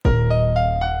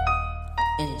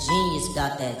Ingenious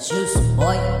got that juice,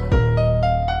 boy.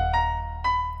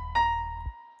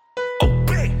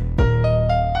 Okay.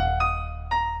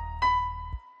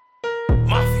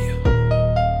 Mafia.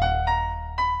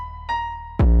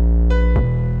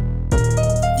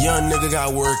 Young nigga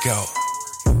got workout.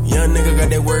 Young nigga got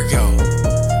that workout.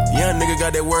 Young nigga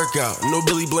got that workout. No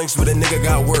Billy Blanks, but a nigga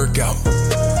got workout.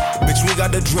 Bitch, we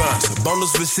got the drugs.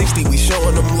 Bundles for 60, we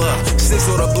showing them love. 6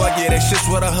 on the block, yeah, that shit's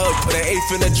what I hug. Put an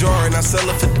eighth in a jar and I sell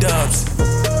it for dubs.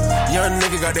 Young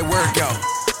nigga got that workout.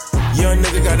 Young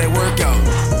nigga got that workout.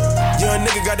 Young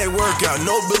nigga got that workout.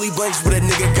 No Billy Blanks, but a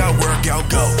nigga got workout.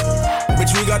 Go.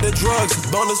 Bitch, we got the drugs.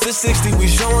 Bundles for 60, we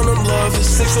showing them love. 6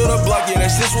 on the block, yeah,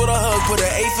 that shit's what I hug. Put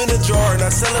an eighth in a jar and I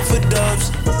sell it for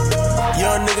dubs.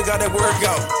 Young nigga got that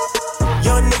workout.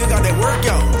 Young nigga got that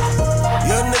workout.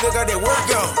 Young nigga got that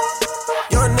workout.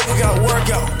 Young nigga got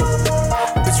workout.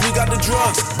 Bitch, we got the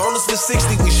drugs. Bonus for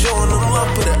 60, we showing them love.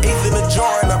 Put an eighth in a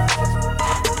jar and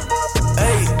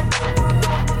hey,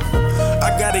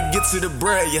 I gotta get to the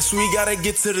bread. Yes, we gotta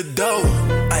get to the dough.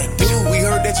 I do. We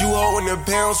heard that you owing the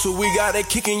pound, so we gotta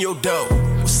kick in your dough.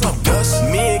 What's up, Gus?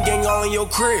 Me and gang all in your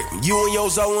crib. You and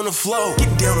yours all on the floor.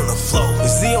 Get down on the floor.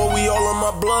 Zio, we all on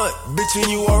my blood. Bitch,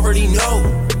 and you already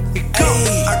know.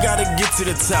 Hey, I gotta get to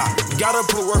the top. Gotta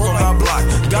put work on my block.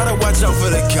 Gotta watch out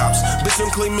for the cops. Bitch, I'm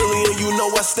clean million, you know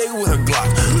I stay with a Glock.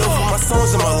 No for my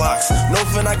songs and my locks. No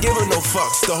for not giving no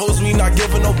fucks. The hoes we not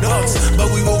giving no bucks.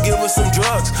 But we will give us some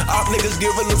drugs. Op niggas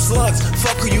giving them slugs.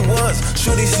 Fuck who you was.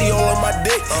 Shorty, she all on my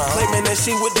dick. Claiming that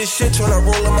she with this shit, tryna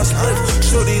roll on my spliff.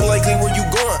 Shorty, likely where you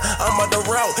going? I'm on the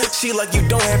route. She like you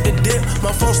don't have to dip.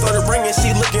 My phone started ringing,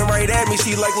 she looking right at me.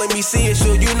 She like, let me see it.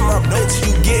 Show you know my bitch.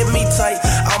 You get me tight.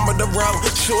 I'm on the route.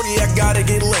 Shorty, I gotta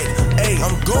get lit. Hey,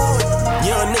 I'm going.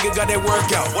 Young nigga got that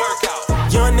workout.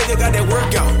 Young nigga got that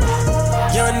workout.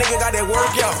 Young nigga got that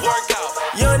workout.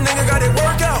 Young nigga got that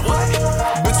workout.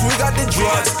 Bitch, we got the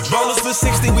drugs. Ballers for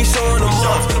 60, we showing them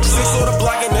love. 6 on the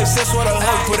block and then 6 on the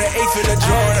hug. Put an eighth in a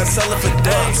jar and I sell it for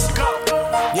dubs.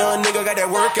 Young nigga got that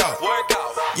workout.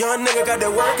 Young nigga got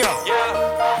that workout.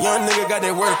 Young nigga got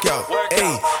that workout.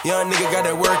 Hey, young nigga got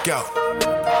that workout.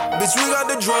 Bitch, we got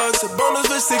the drugs. Bonus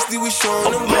for 60, we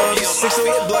showing them love. 6 on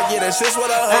your block, yeah, that shit's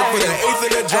what I hug. Put an eighth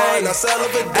in a jar and I sell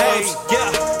it for dubs. Yeah,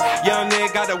 young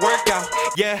nigga got to work out.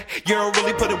 Yeah, you don't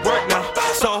really put in work now.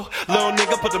 So, little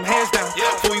nigga, put them hands down.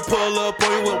 Before we pull up, boy,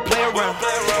 we won't play around.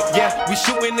 Yeah, we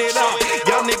shooting it up.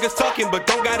 Y'all niggas talking, but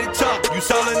don't got it tough. You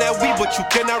selling that weed, but you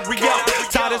cannot re-up.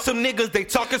 Tired of some niggas, they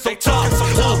talking so tough.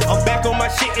 I'm back on my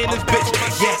shit in this bitch.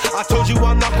 Yeah, I told you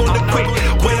I'm not gonna quit.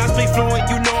 When I speak fluent,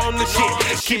 you know I'm the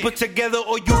shit. Keep it together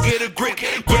or you get a grip.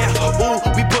 Yeah, ooh,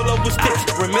 we pull up with sticks.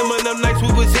 Remember them nights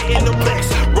we was hitting the flicks.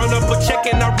 Run up a check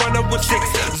and I run up with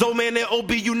 6. Zoman and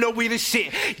OB, you know we the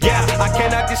shit. Yeah, I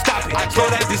cannot just stop it. Throw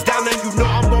that this down and you know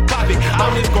I'm gon' pop it.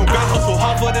 I'm just gon' grind, hustle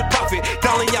hard for the profit.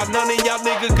 Telling y'all none of y'all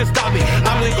niggas can stop me.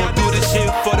 I'm just gon' do this shit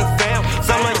for the fam.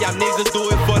 Some of y'all niggas do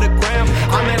it for the gram.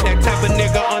 I'm not that type of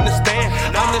nigga, understand.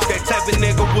 I'm just that type of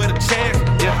nigga with a chance.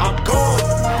 Yeah, I'm gone.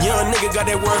 Young nigga got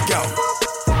that workout.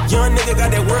 Young nigga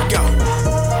got that workout.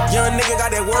 Young nigga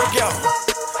got that workout.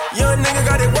 Young nigga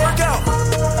got that workout.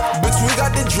 Bitch, we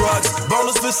got the drugs.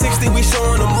 Bonus for 60, we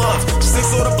showing them love.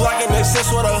 6 on the block and then 6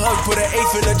 on the hug. Put an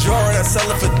eighth in a jar and I sell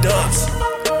it for dubs.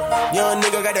 Young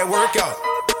nigga got that workout.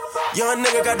 Young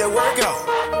nigga got that workout.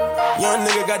 Young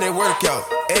nigga got that workout.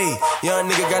 Hey, young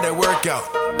nigga got that workout.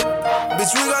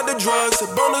 Bitch, we got the drugs.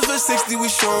 Bonus for 60, we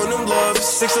showing them love.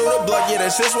 6 on the block, yeah,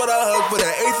 that shit's what I hug. Put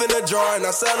an eighth in a jar and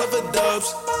I sell it for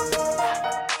dubs.